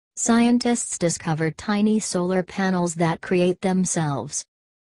Scientists discovered tiny solar panels that create themselves.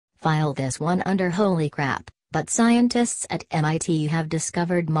 File this one under holy crap, but scientists at MIT have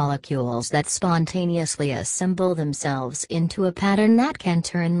discovered molecules that spontaneously assemble themselves into a pattern that can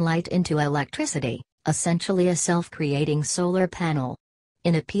turn light into electricity, essentially a self-creating solar panel.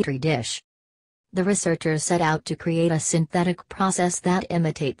 In a petri dish. The researchers set out to create a synthetic process that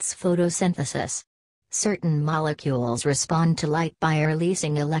imitates photosynthesis. Certain molecules respond to light by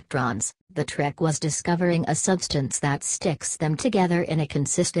releasing electrons. The trick was discovering a substance that sticks them together in a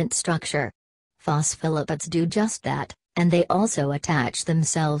consistent structure. Phospholipids do just that, and they also attach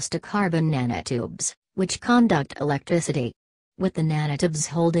themselves to carbon nanotubes, which conduct electricity. With the nanotubes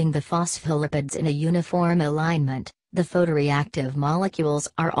holding the phospholipids in a uniform alignment, the photoreactive molecules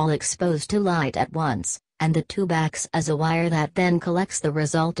are all exposed to light at once, and the tube acts as a wire that then collects the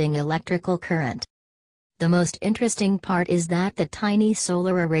resulting electrical current. The most interesting part is that the tiny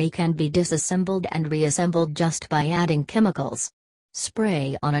solar array can be disassembled and reassembled just by adding chemicals.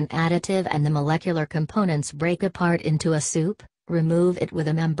 Spray on an additive and the molecular components break apart into a soup, remove it with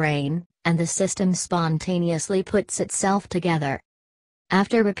a membrane, and the system spontaneously puts itself together.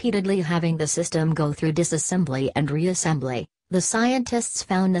 After repeatedly having the system go through disassembly and reassembly, the scientists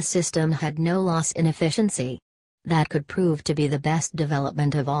found the system had no loss in efficiency. That could prove to be the best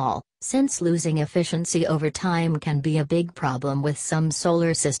development of all, since losing efficiency over time can be a big problem with some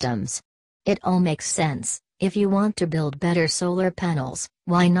solar systems. It all makes sense. If you want to build better solar panels,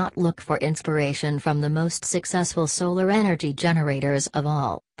 why not look for inspiration from the most successful solar energy generators of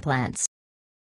all, plants?